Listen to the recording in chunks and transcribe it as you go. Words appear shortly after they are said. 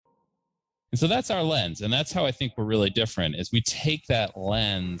And so that's our lens. And that's how I think we're really different is we take that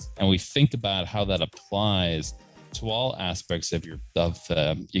lens and we think about how that applies to all aspects of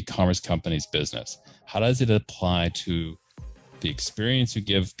the e-commerce company's business. How does it apply to the experience you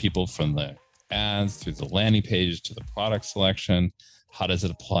give people from the ads through the landing pages to the product selection? How does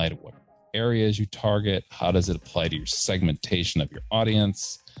it apply to what areas you target? How does it apply to your segmentation of your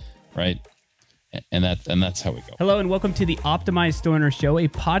audience, right? And that's how we go. Hello and welcome to the Optimized Store Owner Show, a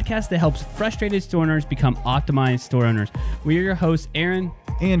podcast that helps frustrated store owners become optimized store owners. We are your hosts, Aaron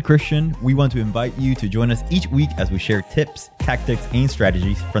and Christian. We want to invite you to join us each week as we share tips, tactics, and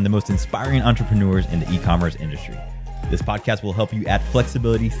strategies from the most inspiring entrepreneurs in the e-commerce industry. This podcast will help you add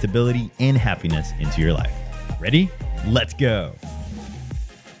flexibility, stability, and happiness into your life. Ready? Let's go.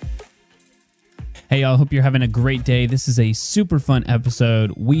 Hey, y'all. Hope you're having a great day. This is a super fun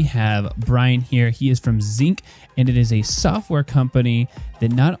episode. We have Brian here. He is from Zinc, and it is a software company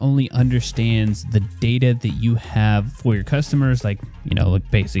that not only understands the data that you have for your customers, like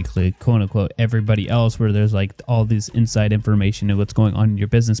basically, quote unquote, everybody else, where there's like all this inside information of what's going on in your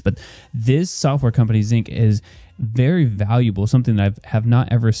business. But this software company, Zinc, is very valuable, something that I have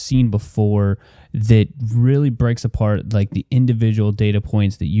not ever seen before, that really breaks apart like the individual data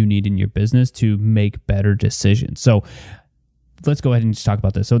points that you need in your business to make better decisions. So let's go ahead and just talk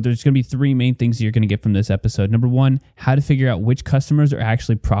about this. So there's going to be three main things you're going to get from this episode. Number one, how to figure out which customers are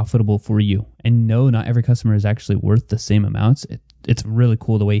actually profitable for you. And no, not every customer is actually worth the same amounts. It's really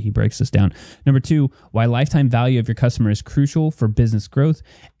cool the way he breaks this down. Number two, why lifetime value of your customer is crucial for business growth.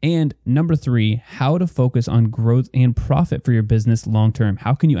 And number three, how to focus on growth and profit for your business long term.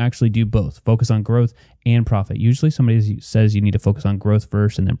 How can you actually do both? Focus on growth and profit. Usually somebody says you need to focus on growth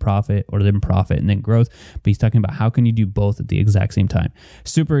first and then profit, or then profit and then growth. But he's talking about how can you do both at the exact same time.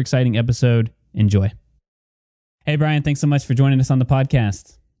 Super exciting episode. Enjoy. Hey, Brian, thanks so much for joining us on the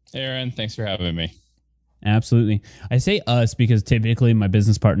podcast. Aaron, thanks for having me. Absolutely. I say us because typically my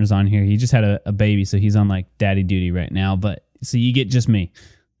business partner's on here. He just had a baby, so he's on like daddy duty right now. But so you get just me.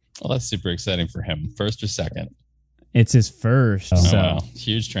 Well, that's super exciting for him. First or second? It's his first. Oh, wow.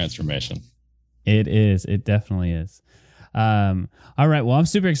 Huge transformation. It is. It definitely is. All right. Well, I'm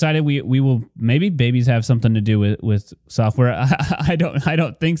super excited. We will, maybe babies have something to do with software. I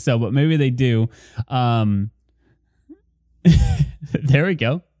don't think so, but maybe they do. There we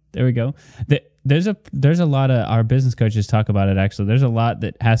go. There's a lot of our business coaches talk about it. Actually, there's a lot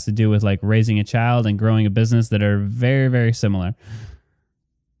that has to do with like raising a child and growing a business that are very, very similar.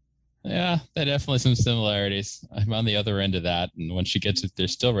 Yeah, there are definitely some similarities. I'm on the other end of that, and when she gets it, they're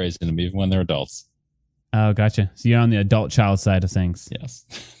still raising them even when they're adults. Oh, gotcha. So you're on the adult child side of things. Yes.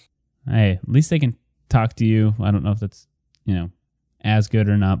 Hey, at least they can talk to you. I don't know if that's as good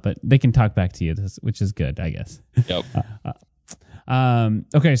or not, but they can talk back to you, which is good, I guess. Yep.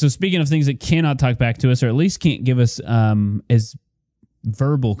 Okay, so speaking of things that cannot talk back to us, or at least can't give us as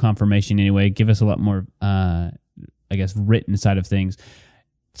verbal confirmation anyway, give us a lot more, written side of things.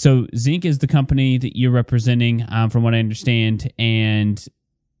 So Zinc is the company that you're representing, from what I understand, and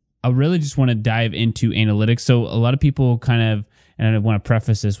I really just want to dive into analytics. So a lot of people kind of, and I want to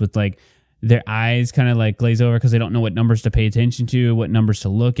preface this with like, their eyes kind of like glaze over because they don't know what numbers to pay attention to, what numbers to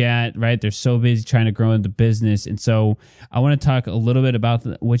look at, right? They're so busy trying to grow the business. And so I want to talk a little bit about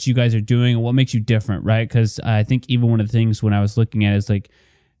what you guys are doing and what makes you different, right? Because I think even one of the things when I was looking at it is like,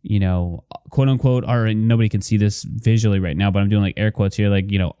 quote unquote, or nobody can see this visually right now, but I'm doing like air quotes here, like,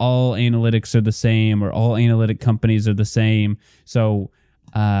 all analytics are the same or all analytic companies are the same. So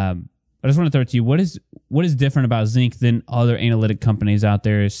I just want to throw it to you. What is different about Zinc than other analytic companies out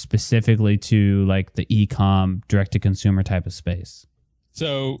there, specifically to like the Ecomm direct-to-consumer type of space?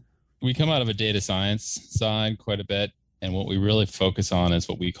 So we come out of a data science side quite a bit, and what we really focus on is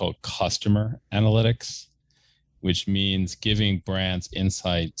what we call customer analytics, which means giving brands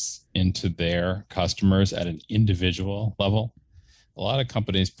insights into their customers at an individual level. A lot of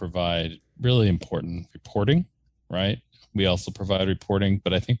companies provide really important reporting, right? We also provide reporting,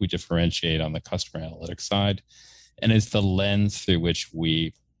 but I think we differentiate on the customer analytics side. And it's the lens through which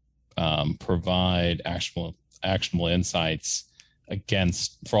we provide actionable insights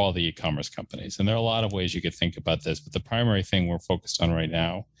for all the e-commerce companies. And there are a lot of ways you could think about this, but the primary thing we're focused on right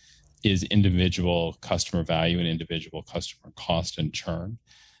now is individual customer value and individual customer cost and churn.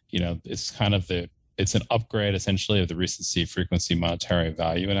 It's kind of it's an upgrade essentially of the recency, frequency, monetary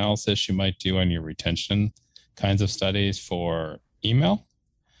value analysis you might do on your retention kinds of studies for email,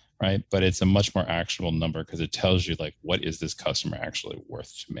 right? But it's a much more actionable number because it tells you like, what is this customer actually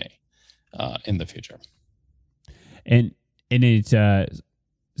worth to me in the future? And it's sorry,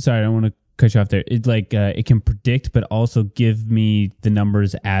 I don't want to cut you off there. It's like it can predict, but also give me the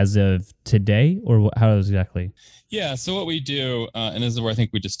numbers as of today, or how exactly? Yeah. So what we do, and this is where I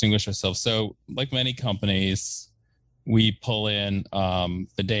think we distinguish ourselves. So, like many companies, we pull in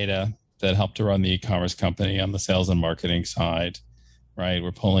the data that help to run the e-commerce company on the sales and marketing side, right?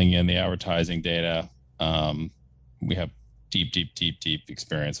 We're pulling in the advertising data. We have deep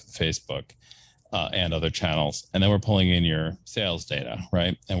experience with Facebook and other channels. And then we're pulling in your sales data,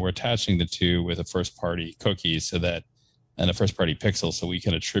 right? And we're attaching the two with a first-party cookie and a first-party pixel so we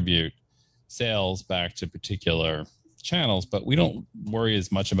can attribute sales back to particular channels, but we don't worry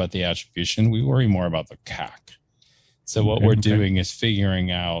as much about the attribution. We worry more about the CAC. So what we're doing is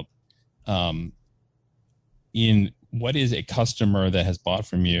figuring out in what is a customer that has bought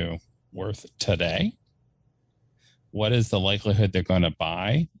from you worth today? What is the likelihood they're going to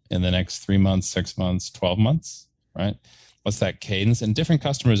buy in the next 3 months, 6 months, 12 months, right? What's that cadence? And different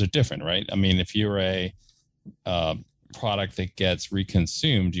customers are different, right? I mean, if you're a product that gets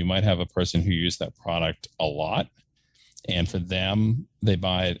reconsumed, you might have a person who used that product a lot. And for them, they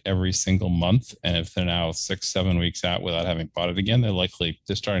buy it every single month. And if they're now 6, 7 weeks out without having bought it again, the likelihood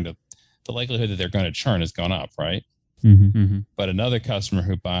that they're going to churn has gone up, right? But another customer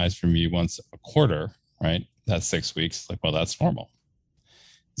who buys from you once a quarter, right? That's 6 weeks. Like, well, that's normal.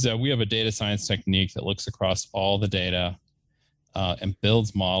 So we have a data science technique that looks across all the data and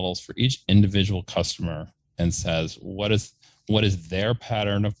builds models for each individual customer and says, what is their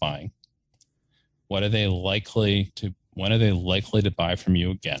pattern of buying? When are they likely to buy from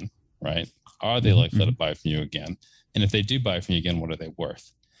you again, right? Are they likely to buy from you again? And if they do buy from you again, what are they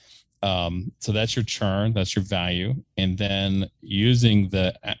worth? So that's your churn, that's your value. And then using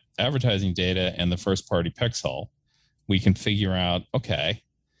the advertising data and the first party pixel, we can figure out, okay,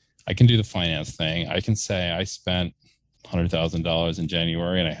 I can do the finance thing. I can say I spent $100,000 in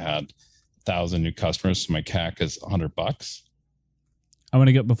January and I had 1,000 new customers. So my CAC is $100. I want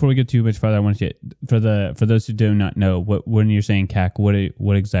to go before we get too much farther. I want to get for those who do not know when you're saying CAC,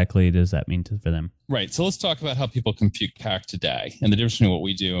 what exactly does that mean for them? Right. So let's talk about how people compute CAC today, and the difference between what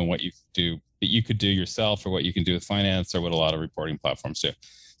we do and what you do that you could do yourself, or what you can do with finance, or what a lot of reporting platforms do.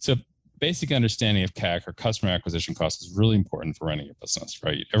 So basic understanding of CAC, or customer acquisition cost, is really important for running your business.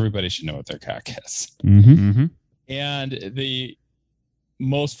 Right. Everybody should know what their CAC is. And the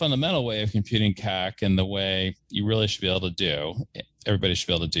most fundamental way of computing CAC, and the way you really should be able to do, everybody should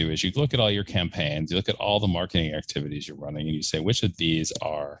be able to do, is you look at all your campaigns, you look at all the marketing activities you're running, and you say, which of these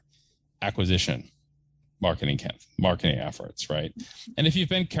are acquisition marketing efforts, right? And if you've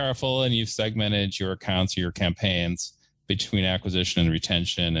been careful and you've segmented your accounts or your campaigns between acquisition and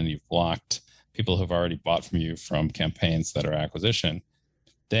retention, and you've blocked people who've already bought from you from campaigns that are acquisition,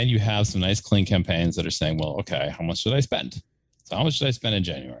 then you have some nice clean campaigns that are saying, well, okay, how much did I spend? So how much did I spend in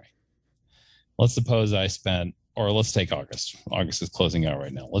January? Let's suppose I spent, or let's take August. August is closing out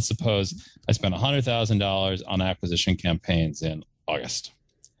right now. Let's suppose I spent $100,000 on acquisition campaigns in August.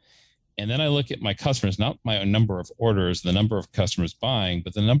 And then I look at my customers, not my number of orders, the number of customers buying,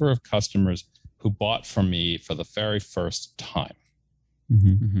 but the number of customers who bought from me for the very first time,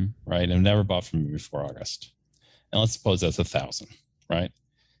 right? And never bought from me before August. And let's suppose that's 1,000, right?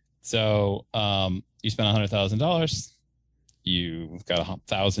 So you spend $100,000. You've got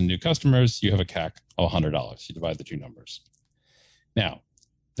 1,000 new customers. You have a CAC of $100. You divide the two numbers. Now,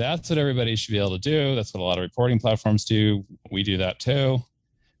 that's what everybody should be able to do. That's what a lot of reporting platforms do. We do that too.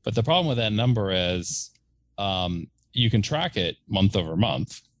 But the problem with that number is you can track it month over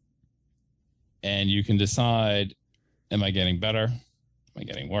month, and you can decide, am I getting better? Am I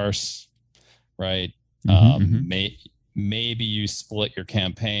getting worse? Right? Maybe you split your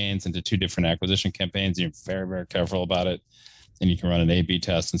campaigns into two different acquisition campaigns, and you're very, very careful about it. And you can run an A/B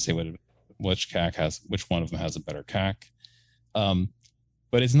test and say which one of them has a better CAC.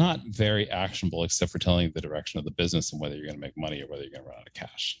 But it's not very actionable, except for telling you the direction of the business and whether you're going to make money or whether you're going to run out of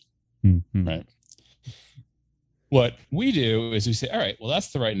cash. Right? What we do is we say, all right, well,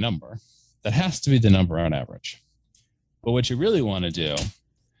 that's the right number. That has to be the number on average. But what you really want to do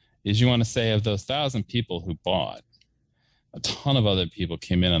is you want to say, of those 1,000 people who bought, a ton of other people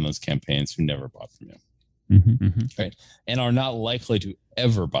came in on those campaigns who never bought from you. Right? And are not likely to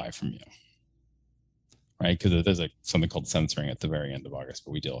ever buy from you. Right? Because there's something called censoring at the very end of August,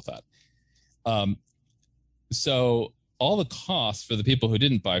 but we deal with that. So all the costs for the people who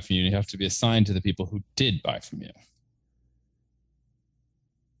didn't buy from you have to be assigned to the people who did buy from you.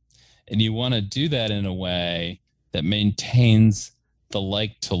 And you want to do that in a way that maintains the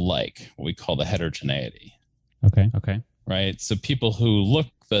like to like, what we call the heterogeneity. Okay. Right? So people who look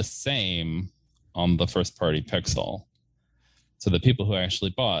the same on the first party pixel, so the people who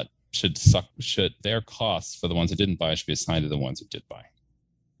actually bought should their costs for the ones that didn't buy should be assigned to the ones that did buy.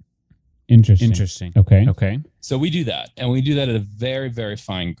 Interesting. Okay. So we do that, and we do that at a very, very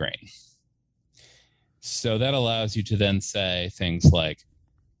fine grain. So that allows you to then say things like,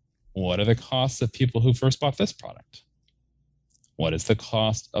 what are the costs of people who first bought this product? What is the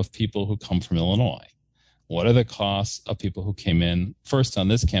cost of people who come from Illinois? What are the costs of people who came in first on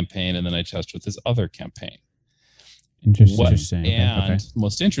this campaign and then I test with this other campaign? Interesting. And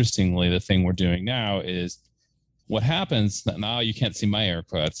most interestingly, the thing we're doing now is what happens now. You can't see my air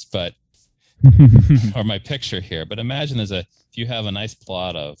quotes, but or my picture here. But imagine if you have a nice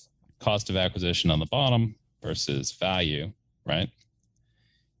plot of cost of acquisition on the bottom versus value, right?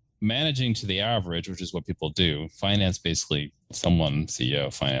 Managing to the average, which is what people do. Finance, basically, someone,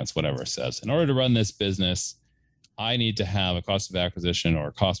 CEO, finance, whatever, says, in order to run this business, I need to have a cost of acquisition or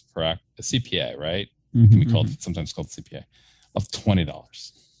a cost per a CPA, right? It can be sometimes called CPA, of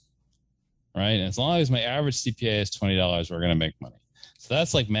 $20, right? And as long as my average CPA is $20, we're going to make money. So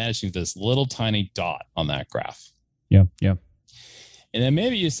that's like managing this little tiny dot on that graph. Yeah. And then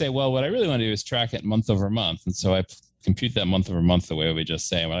maybe you say, well, what I really want to do is track it month over month. And so I compute that month over month the way we just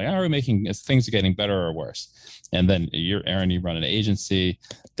say. We're like, are we making, is things getting better or worse? And then you're Aaron, you run an agency.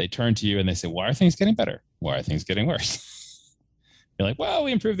 They turn to you and they say, why are things getting better? Why are things getting worse? You're like, well,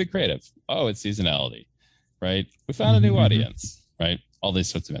 we improved the creative. Oh, it's seasonality, right? We found a new audience, right? All these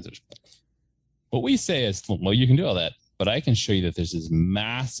sorts of answers. What we say is, well, you can do all that, but I can show you that there's this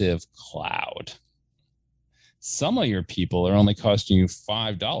massive cloud. Some of your people are only costing you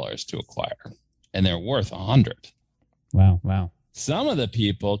 $5 to acquire, and they're worth $100. Wow. Some of the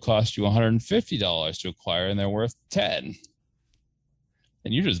people cost you $150 to acquire, and they're worth $10.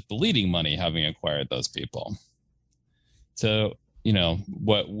 And you're just bleeding money having acquired those people. So,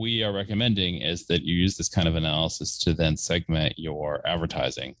 what we are recommending is that you use this kind of analysis to then segment your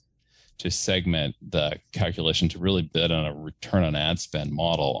advertising, to segment the calculation to really bid on a return on ad spend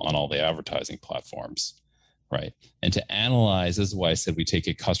model on all the advertising platforms, right? And to analyze, this is why I said we take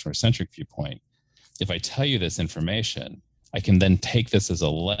a customer-centric viewpoint. If I tell you this information, I can then take this as a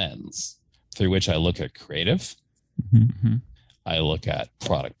lens through which I look at creative. I look at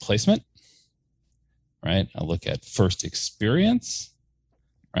product placement, right? I look at first experience,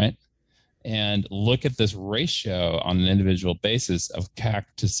 right? And look at this ratio on an individual basis of CAC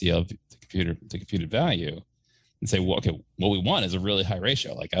to CL, the computed value, and say, well, okay, what we want is a really high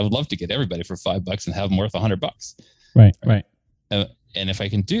ratio. Like, I would love to get everybody for $5 and have them worth $100. Right. And if I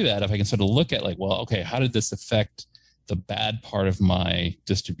can do that, if I can sort of look at like, well, okay, how did this affect the bad part of my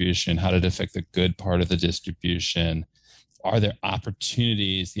distribution? How did it affect the good part of the distribution? Are there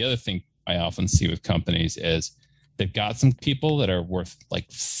opportunities? The other thing I often see with companies is they've got some people that are worth like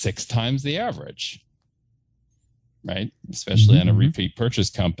 6 times the average, right? Especially on a repeat purchase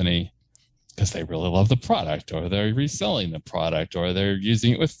company, because they really love the product, or they're reselling the product, or they're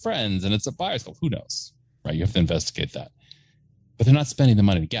using it with friends and it's a buyer's club. Who knows, right? You have to investigate that. But they're not spending the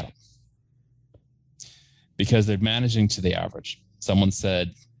money to get them because they're managing to the average. Someone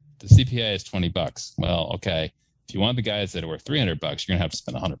said the CPA is $20. Well, okay. If you want the guys that are worth $300, you're going to have to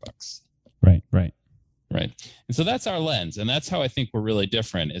spend $100. Right. And so that's our lens. And that's how I think we're really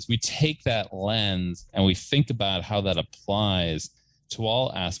different is we take that lens and we think about how that applies to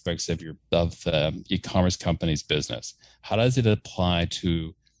all aspects of the e-commerce company's business. How does it apply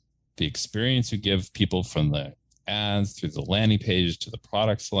to the experience you give people from the ads through the landing page to the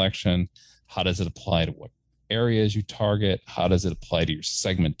product selection? How does it apply to what areas you target? How does it apply to your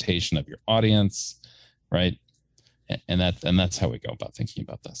segmentation of your audience? Right. And that's how we go about thinking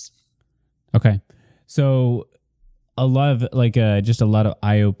about this. Okay. So a lot of just a lot of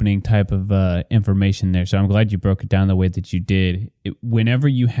eye-opening type of information there. So I'm glad you broke it down the way that you did. Whenever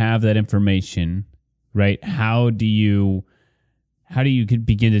you have that information, right, how do you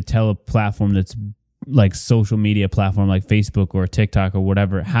begin to tell a platform that's like social media platform like Facebook or TikTok or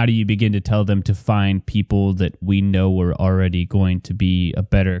whatever, how do you begin to tell them to find people that we know are already going to be a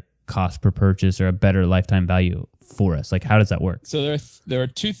better cost per purchase or a better lifetime value for us? Like, how does that work? So there are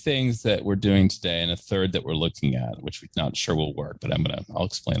 2 things that we're doing today and a third that we're looking at, which we're not sure will work, but I'll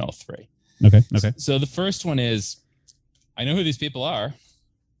explain all 3. Okay. So the first one is, I know who these people are.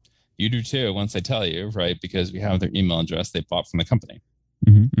 You do too, once I tell you, right? Because we have their email address they bought from the company.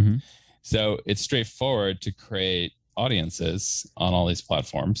 So it's straightforward to create audiences on all these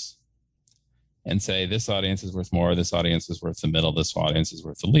platforms and say, this audience is worth more, this audience is worth the middle, this audience is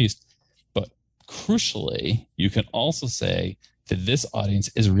worth the least. But crucially, you can also say that this audience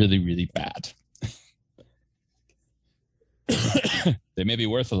is really, really bad. They may be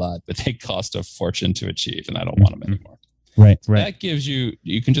worth a lot, but they cost a fortune to achieve, and I don't want them anymore. Right. That gives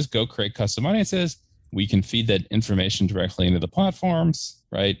you can just go create custom audiences. We can feed that information directly into the platforms,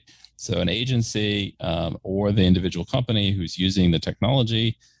 right? So an agency or the individual company who's using the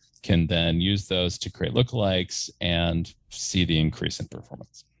technology can then use those to create lookalikes and see the increase in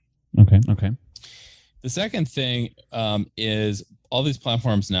performance. Okay. The second thing is all these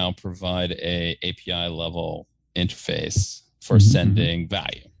platforms now provide a API level interface for sending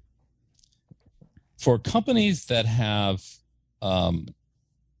value. For companies that have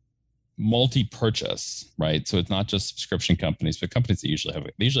multi-purchase, right? So it's not just subscription companies, but companies that usually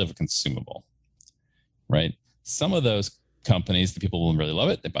have a consumable, right? Some of those companies, the people will really love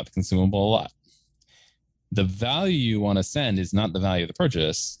it. They buy the consumable a lot. The value you want to send is not the value of the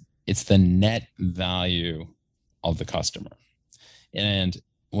purchase. It's the net value of the customer. And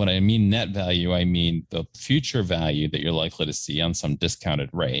when I mean net value, I mean the future value that you're likely to see on some discounted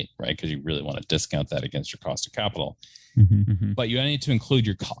rate, right? Because you really want to discount that against your cost of capital. But you need to include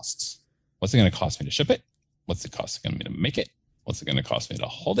your costs. What's it going to cost me to ship it? What's it cost going to me to make it? What's it going to cost me to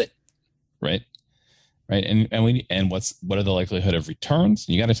hold it? Right? And what are the likelihood of returns?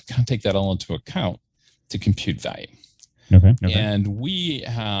 You got to kind of take that all into account to compute value. Okay. And we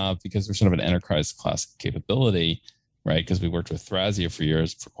have, because we're sort of an enterprise class capability, right? Because we worked with Thrasio for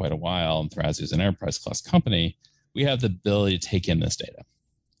years, for quite a while, and Thrasio is an enterprise class company. We have the ability to take in this data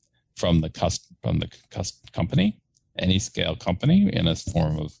from the company, any scale company, in a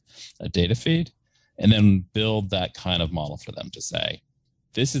form of a data feed, and then build that kind of model for them to say,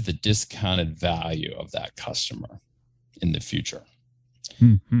 this is the discounted value of that customer in the future.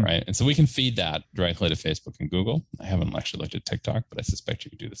 Right. And so we can feed that directly to Facebook and Google. I haven't actually looked at TikTok, but I suspect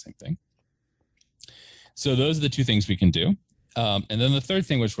you could do the same thing. So those are the two things we can do. And then the third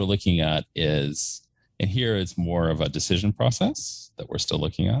thing which we're looking at is, and here it's more of a decision process that we're still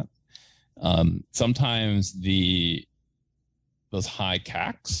looking at. Sometimes those high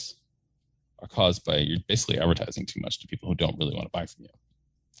CACs are caused by you're basically advertising too much to people who don't really want to buy from you.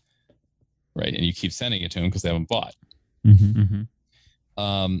 Right. And you keep sending it to them because they haven't bought.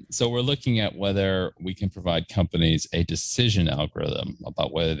 So we're looking at whether we can provide companies a decision algorithm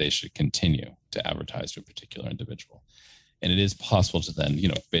about whether they should continue to advertise to a particular individual. And it is possible to then,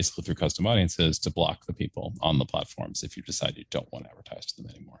 basically through custom audiences, to block the people on the platforms if you decide you don't want to advertise to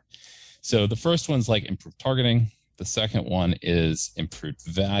them anymore. So the first one's like improved targeting. The second one is improved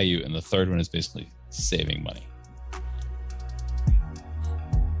value. And the third one is basically saving money.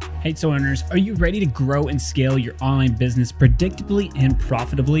 Hey, so owners, are you ready to grow and scale your online business predictably and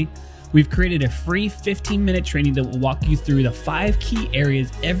profitably? We've created a free 15-minute training that will walk you through the 5 key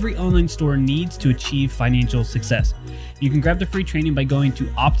areas every online store needs to achieve financial success. You can grab the free training by going to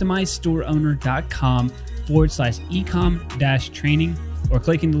optimizestoreowner.com/ecom-training or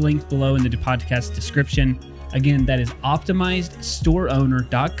clicking the link below in the podcast description. Again, that is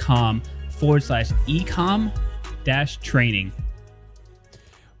optimizestoreowner.com/ecom-training.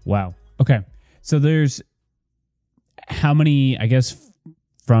 Wow. Okay. So there's how many, I guess,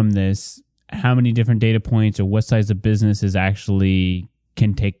 from this, how many different data points or what size of businesses actually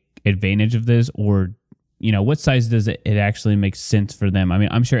can take advantage of this? Or, what size does it actually make sense for them? I mean,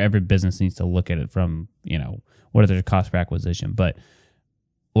 I'm sure every business needs to look at it from, what are their cost per acquisition,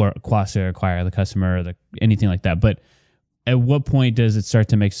 or cost to acquire the customer, or anything like that. But at what point does it start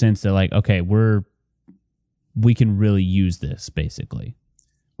to make sense that, like, okay, we can really use this, basically?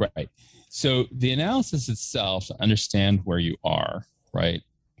 Right. So the analysis itself, to understand where you are, right?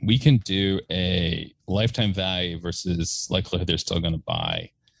 We can do a lifetime value versus likelihood they're still going to buy.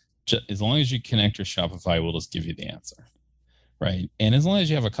 As long as you connect your Shopify, we'll just give you the answer, right? And as long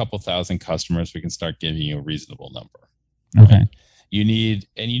as you have a couple thousand customers, we can start giving you a reasonable number. Okay. Right? You need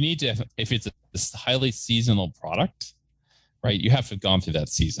to, if it's a highly seasonal product, right? You have to have gone through that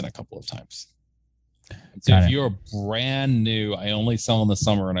season a couple of times. So if you're brand new, I only sell in the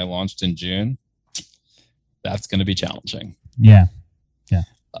summer and I launched in June, that's going to be challenging. Yeah.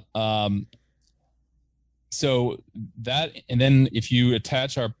 So that, and then if you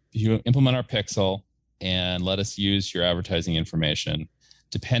implement our pixel and let us use your advertising information,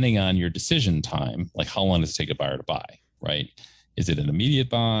 depending on your decision time, like how long does it take a buyer to buy, right? Is it an immediate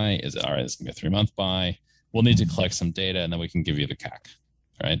buy? Is it, all right, it's going to be a 3-month buy? We'll need to collect some data and then we can give you the CAC,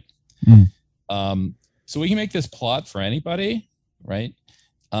 right? So we can make this plot for anybody, right?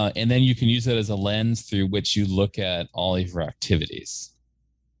 And then you can use it as a lens through which you look at all of your activities.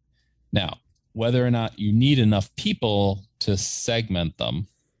 Now, whether or not you need enough people to segment them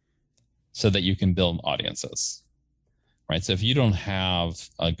so that you can build audiences, right? So if you don't have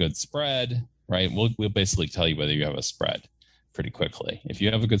a good spread, right, we'll basically tell you whether you have a spread. pretty quickly. If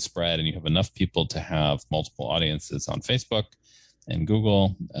you have a good spread and you have enough people to have multiple audiences on Facebook and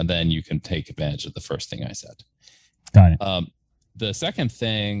Google, and then you can take advantage of the first thing I said. Got it. The second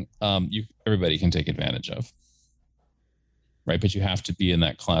thing, everybody can take advantage of, right? But you have to be in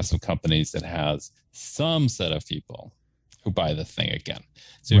that class of companies that has some set of people who buy the thing again.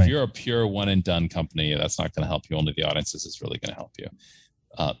 So if you're a pure one and done company, that's not going to help you. Only the audiences is really going to help you.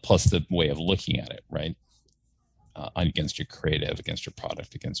 Plus the way of looking at it, right? Against your creative, against your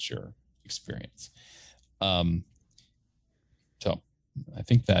product, against your experience. So I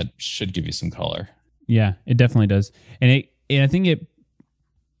think that should give you some color. Yeah, it definitely does. And I think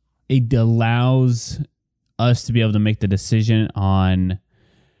it allows us to be able to make the decision on,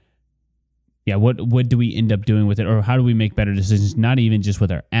 what do we end up doing with it, or how do we make better decisions, not even just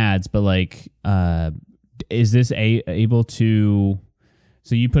with our ads, but like, is this able to,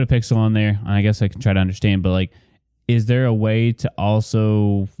 so you put a pixel on there, and I guess I can try to understand, but like, is there a way to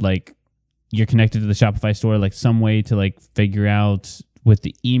also, like, you're connected to the Shopify store, like some way to like figure out with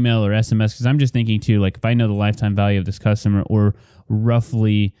the email or SMS? Because I'm just thinking too, like if I know the lifetime value of this customer or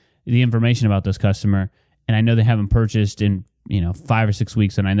roughly the information about this customer, and I know they haven't purchased in 5 or 6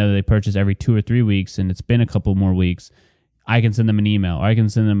 weeks, and I know they purchase every 2 or 3 weeks, and it's been a couple more weeks, I can send them an email, or I can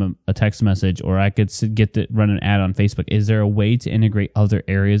send them a text message, or I could run an ad on Facebook. Is there a way to integrate other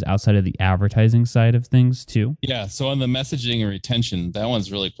areas outside of the advertising side of things too? Yeah. So on the messaging and retention, that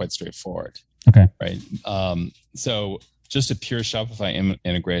one's really quite straightforward. Okay. Right. So just a pure Shopify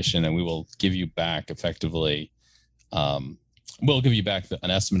integration, and we will give you back effectively. We'll give you back an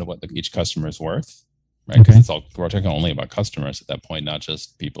estimate of what each customer is worth, right? Because we're talking only about customers at that point, not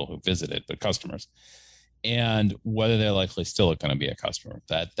just people who visited, but customers. And whether they're likely still going to be a customer.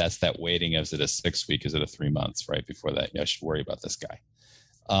 That's that waiting. Is it a 6 week? Is it a 3 months? Right before that, I should worry about this guy.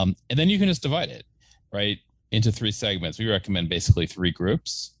 And then you can just divide it, right, into 3 segments. We recommend basically 3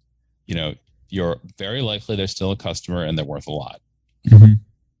 groups. You're very likely they're still a customer and they're worth a lot,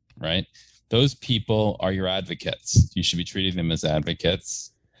 right? Those people are your advocates. You should be treating them as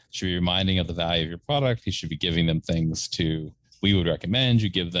advocates. You should be reminding of the value of your product. You should be giving them things we would recommend you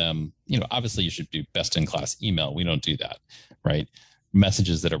give them, obviously you should do best in class email. We don't do that, right?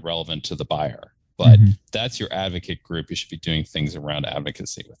 Messages that are relevant to the buyer, but that's your advocate group. You should be doing things around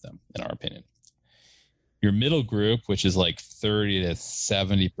advocacy with them, in our opinion. Your middle group, which is like 30 to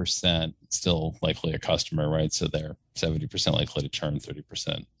 70% still likely a customer, right? So they're 70% likely to churn,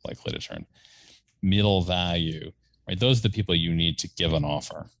 30% likely to churn. Middle value, right? Those are the people you need to give an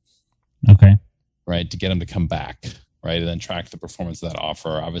offer. Okay. Right? To get them to come back, right? And then track the performance of that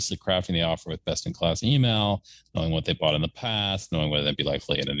offer. Obviously crafting the offer with best in class email, knowing what they bought in the past, knowing whether they'd be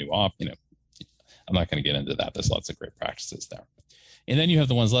likely at a new I'm not going to get into that. There's lots of great practices there. And then you have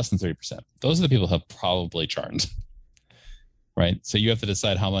the ones less than 30%. Those are the people who have probably churned, right? So you have to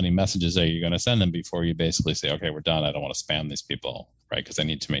decide how many messages are you going to send them before you basically say, okay, we're done. I don't want to spam these people, right? Because I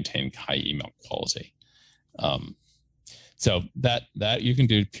need to maintain high email quality. So that you can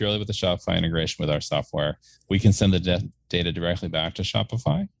do purely with the Shopify integration with our software. We can send the data directly back to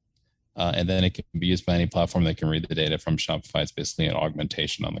Shopify, and then it can be used by any platform that can read the data from Shopify. It's basically an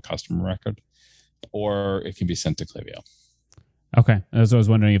augmentation on the customer record, or it can be sent to Klaviyo. Okay. As I was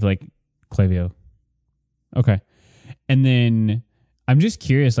wondering if like Klaviyo. Okay. And then I'm just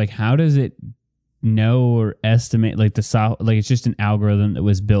curious, like how does it know or estimate like it's just an algorithm that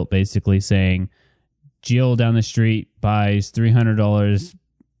was built basically saying Jill down the street buys $300,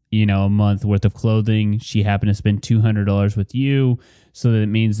 a month worth of clothing. She happened to spend $200 with you. So that it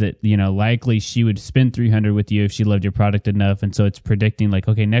means that, likely she would spend $300 with you if she loved your product enough. And so it's predicting like,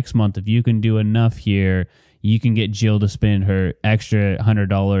 okay, next month, if you can do enough here, you can get Jill to spend her extra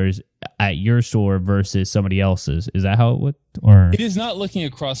 $100 at your store versus somebody else's. Is that how it would? Or it is not looking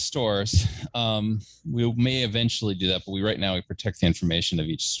across stores. We may eventually do that, but right now we protect the information of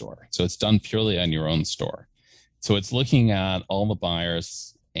each store. So it's done purely on your own store. So it's looking at all the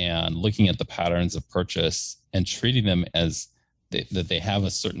buyers and looking at the patterns of purchase and treating them as that they have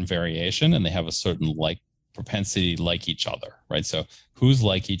a certain variation and they have a certain propensity like each other, right? So who's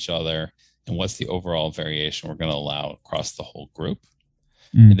like each other? And what's the overall variation we're going to allow across the whole group?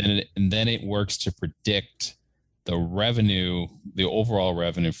 And then it works to predict the revenue, the overall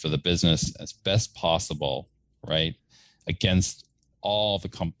revenue for the business as best possible, right, against all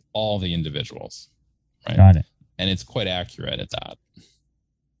the individuals, right? Got it. And it's quite accurate at that.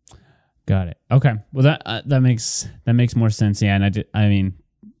 Got it. Okay. Well, that makes more sense. Yeah, and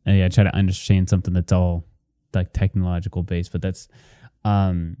I try to understand something that's all like technological based, but that's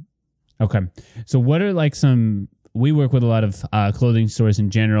okay. So what are like we work with a lot of clothing stores in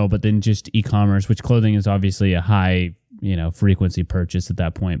general, but then just e-commerce, which clothing is obviously a high frequency purchase at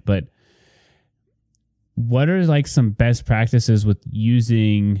that point. But what are like some best practices with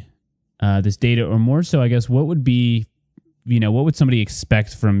using this data, or more so, I guess, what would be, what would somebody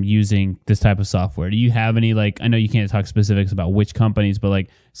expect from using this type of software? Do you have any, I know you can't talk specifics about which companies, but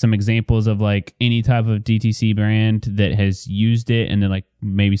like some examples of like any type of DTC brand that has used it, and then like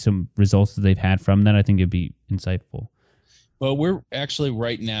maybe some results that they've had from that? I think it'd be insightful. Well, we're actually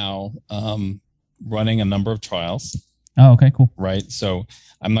right now running a number of trials. Oh, okay, cool. Right. So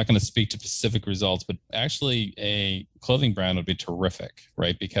I'm not going to speak to specific results, but actually a clothing brand would be terrific,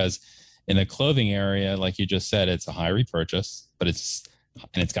 right? Because in the clothing area, like you just said, it's a high repurchase, but it's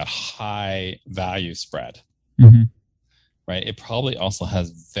got high value spread, mm-hmm. right? It probably also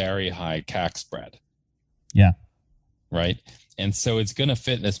has very high CAC spread. Yeah. Right. And so it's going to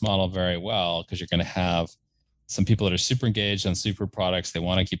fit this model very well, because you're going to have some people that are super engaged on super products. They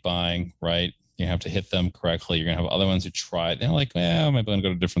want to keep buying, right? You have to hit them correctly. You're going to have other ones who try it. They're like, well, maybe I'm going to go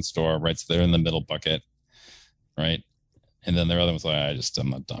to a different store, right? So they're in the middle bucket, right? And then there are other ones like,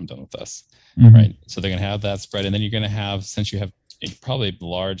 I'm done with this, mm-hmm. right? So they're going to have that spread. And then you're going to have, since you have probably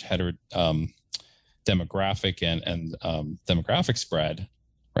large demographic and demographic spread,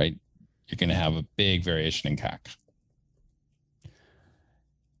 right? You're going to have a big variation in CAC.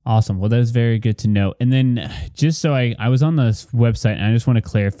 Awesome. Well, that is very good to know. And then just so I was on this website, and I just want to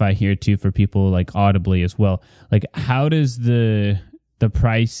clarify here too for people like audibly as well. Like, how does the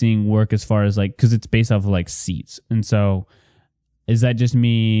pricing work as far as like, because it's based off of like seats. And so does that just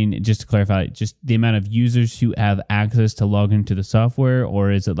mean, just to clarify, just the amount of users who have access to log into the software,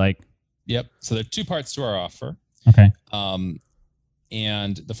 or is it like? Yep. So there are two parts to our offer. Okay.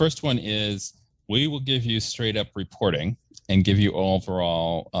 And the first one is we will give you straight up reporting and give you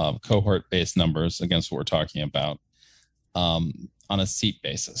overall cohort-based numbers against what we're talking about on a seat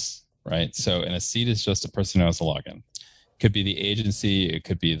basis, right? So, and a seat is just a person who has a login. It could be the agency, it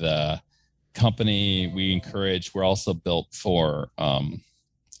could be the company. We're also built for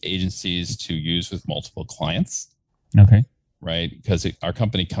agencies to use with multiple clients. Okay. Right? Because our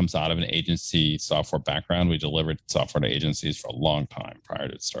company comes out of an agency software background. We delivered software to agencies for a long time prior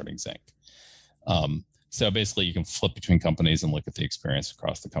to starting Zinc. So basically, you can flip between companies and look at the experience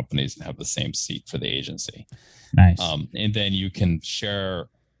across the companies and have the same seat for the agency. Nice. And then you can share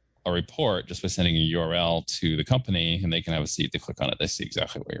a report just by sending a URL to the company, and they can have a seat. They click on it. They see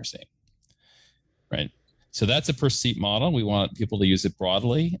exactly what you're seeing. Right. So that's a per seat model. We want people to use it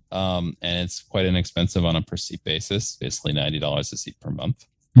broadly, and it's quite inexpensive on a per seat basis, basically $90 a seat per month.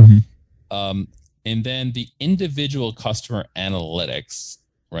 Mm-hmm. And then the individual customer analytics,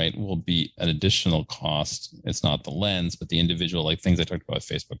 right, will be an additional cost. It's not the lens, but the individual, like things I talked about,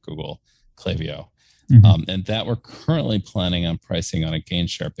 Facebook, Google, Klaviyo. Mm-hmm. And that we're currently planning on pricing on a gain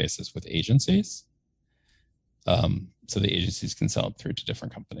share basis with agencies. So the agencies can sell it through to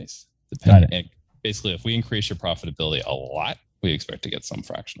different companies. Basically, if we increase your profitability a lot, we expect to get some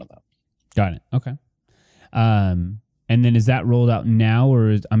fraction of that. Got it. Okay. And then is that rolled out now,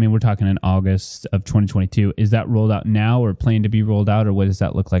 or we're talking in August of 2022. Is that rolled out now, or planned to be rolled out, or what does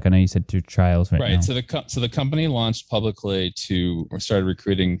that look like? I know you said through trials right now. Right. So the company launched publicly started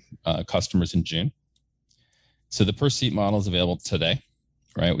recruiting customers in June. So the per seat model is available today,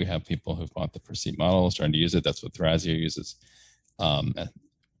 right? We have people who've bought the per seat model, starting to use it. That's what Thrasio uses.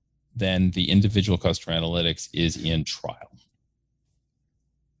 Then the individual customer analytics is in trial.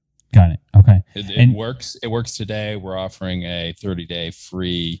 Got it. Okay. It works. It works today. We're offering a 30-day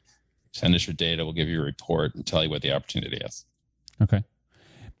free. Send us your data. We'll give you a report and tell you what the opportunity is. Okay.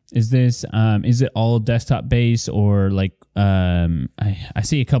 Is it all desktop based, or like I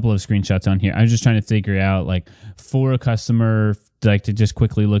see a couple of screenshots on here. I was just trying to figure out, like, for a customer, like, to just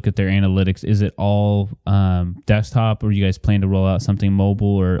quickly look at their analytics, is it all desktop, or you guys plan to roll out something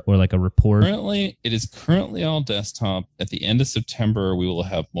mobile or like a report? It is currently all desktop. At the end of September, we will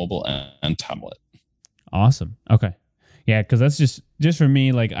have mobile and tablet. Awesome. Okay. Yeah, because that's just for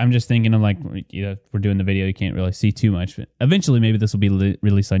me, like, I'm just thinking of, like, we're doing the video, you can't really see too much. But eventually, maybe this will be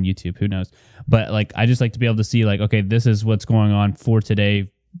released on YouTube. Who knows? But, like, I just like to be able to see, like, okay, this is what's going on for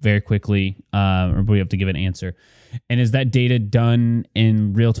today very quickly, or we have to give an answer. And is that data done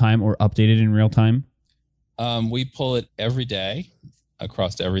in real time or updated in real time? We pull it every day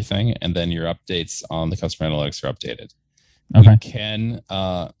across everything, and then your updates on the customer analytics are updated. Okay. We can,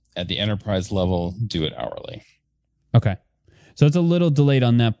 at the enterprise level, do it hourly. Okay. So it's a little delayed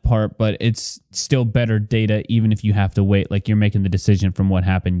on that part, but it's still better data, even if you have to wait. Like, you're making the decision from what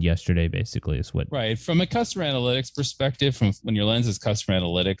happened yesterday, basically, is what. Right. From a customer analytics perspective, from when your lens is customer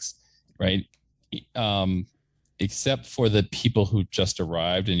analytics, right? Except for the people who just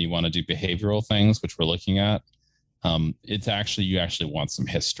arrived and you want to do behavioral things, which we're looking at, It's actually, you actually want some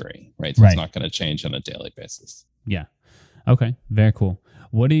history, right? So Right. it's not going to change on a daily basis. Yeah. Okay. Very cool.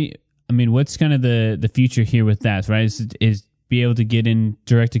 What's kind of the future here with that, right? Is be able to get in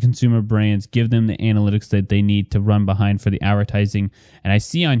direct to consumer brands, give them the analytics that they need to run behind for the advertising. And I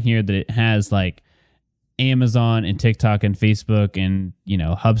see on here that it has like Amazon and TikTok and Facebook and,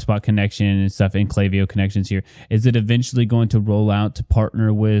 HubSpot connection and stuff, and Klaviyo connections here. Is it eventually going to roll out to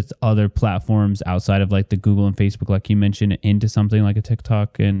partner with other platforms outside of like the Google and Facebook, like you mentioned, into something like a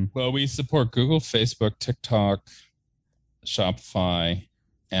TikTok? And Well, we support Google, Facebook, TikTok, Shopify,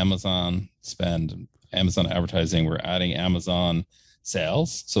 Amazon spend, Amazon advertising. We're adding Amazon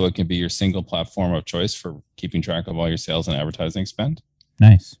sales, so it can be your single platform of choice for keeping track of all your sales and advertising spend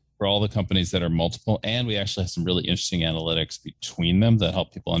nice. for all the companies that are multiple. And we actually have some really interesting analytics between them that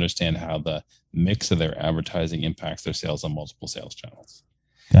help people understand how the mix of their advertising impacts their sales on multiple sales channels.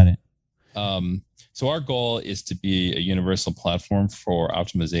 Got it. So our goal is to be a universal platform for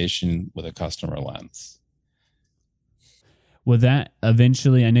optimization with a customer lens. Will that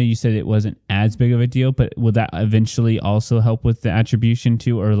eventually, I know you said it wasn't as big of a deal, but will that eventually also help with the attribution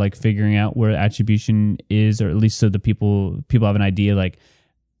too, or like figuring out where attribution is, or at least so the people have an idea? Like,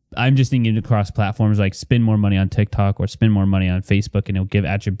 I'm just thinking across platforms, like spend more money on TikTok or spend more money on Facebook, and it'll give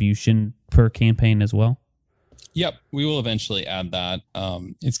attribution per campaign as well. Yep, we will eventually add that.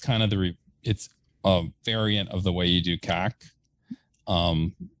 It's kind of it's a variant of the way you do CAC.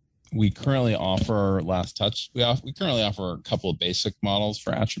 We currently offer Last Touch. We currently offer a couple of basic models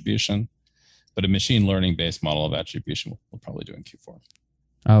for attribution, but a machine learning based model of attribution we'll probably do in Q4.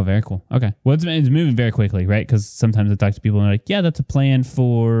 Oh, very cool. Okay. Well, it's moving very quickly, right? Because sometimes I talk to people and they're like, yeah, that's a plan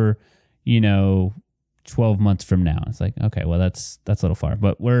for, 12 months from now. It's like, okay, well, that's a little far,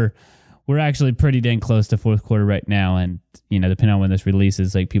 but we're actually pretty dang close to fourth quarter right now. And, depending on when this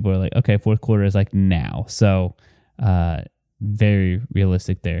releases, like people are like, okay, fourth quarter is like now. So, very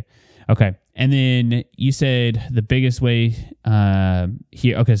realistic there. Okay. And then you said the biggest way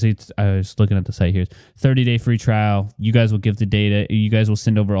here. Okay. So I was looking at the site here. 30-day free trial. You guys will give the data. You guys will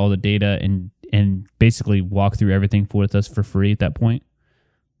send over all the data and basically walk through everything with us for free at that point.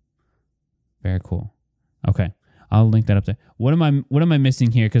 Very cool. Okay. I'll link that up there. What am I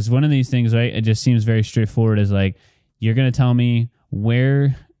missing here? Because one of these things, right, it just seems very straightforward, is like, you're going to tell me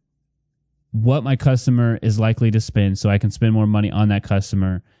what my customer is likely to spend so I can spend more money on that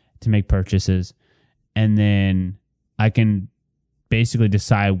customer to make purchases. And then I can basically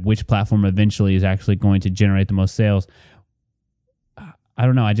decide which platform eventually is actually going to generate the most sales. I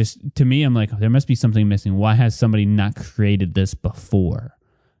don't know. To me, I'm like, there must be something missing. Why has somebody not created this before?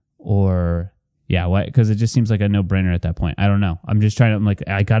 Or yeah, why? Because it just seems like a no-brainer at that point. I don't know. I'm just trying to, I'm like,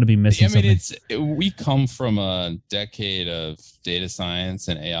 I got to be missing something. We come from a decade of data science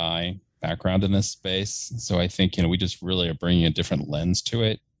and AI background in this space. So I think, we just really are bringing a different lens to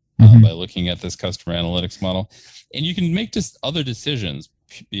it by looking at this customer analytics model. And you can make just other decisions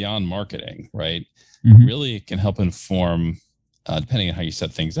beyond marketing, right? Really, it can help inform, depending on how you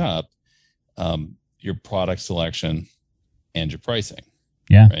set things up, your product selection and your pricing.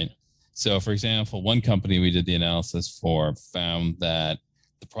 Yeah. Right. So, for example, one company we did the analysis for found that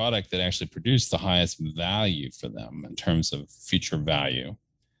the product that actually produced the highest value for them in terms of future value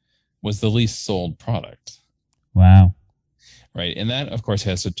was the least sold product. Wow. Right. And that, of course,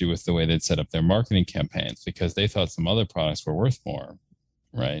 has to do with the way they'd set up their marketing campaigns, because they thought some other products were worth more.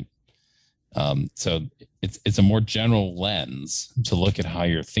 Right. So it's a more general lens to look at how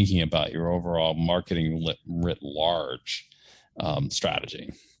you're thinking about your overall marketing writ large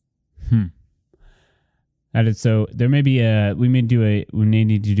strategy. That is, so there may be we may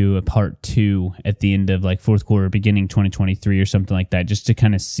need to do a part 2 at the end of like fourth quarter, beginning 2023 or something like that, just to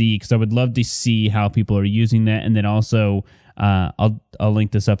kind of see, because I would love to see how people are using that. And then also I'll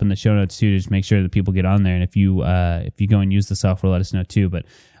link this up in the show notes too, to just make sure that people get on there. And if you go and use the software, let us know too. But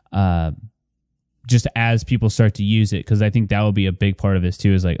just as people start to use it, because I think that will be a big part of this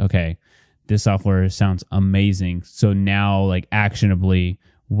too, is like, okay, this software sounds amazing. So now, like, actionably,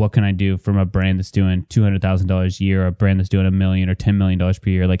 what can I do from a brand that's doing $200,000 a year, or a brand that's doing $1 million or $10 million per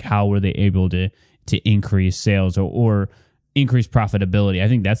year? Like, how were they able to increase sales or increase profitability? I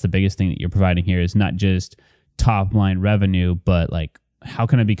think that's the biggest thing that you're providing here, is not just top line revenue, but like, how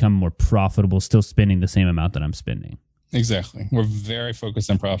can I become more profitable still spending the same amount that I'm spending? Exactly. We're very focused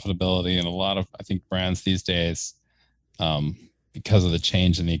on profitability, and a lot of, I think, brands these days, because of the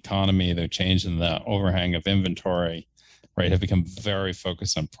change in the economy, the change in the overhang of inventory, right, have become very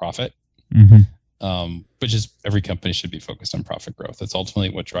focused on profit, which is, every company should be focused on profit growth. That's ultimately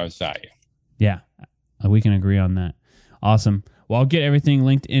what drives value. Yeah, we can agree on that. Awesome. Well, I'll get everything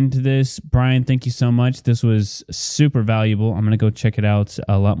linked into this. Brian, thank you so much. This was super valuable. I'm going to go check it out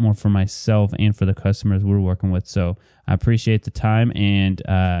a lot more for myself and for the customers we're working with. So I appreciate the time, and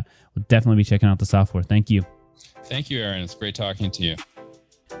we'll definitely be checking out the software. Thank you. Thank you, Aaron. It's great talking to you.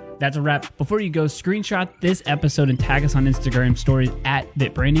 That's a wrap. Before you go, screenshot this episode and tag us on Instagram stories at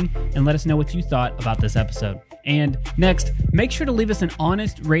BitBranding and let us know what you thought about this episode. And next, make sure to leave us an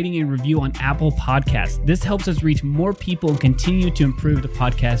honest rating and review on Apple Podcasts. This helps us reach more people and continue to improve the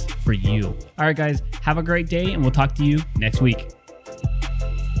podcast for you. All right, guys, have a great day, and we'll talk to you next week.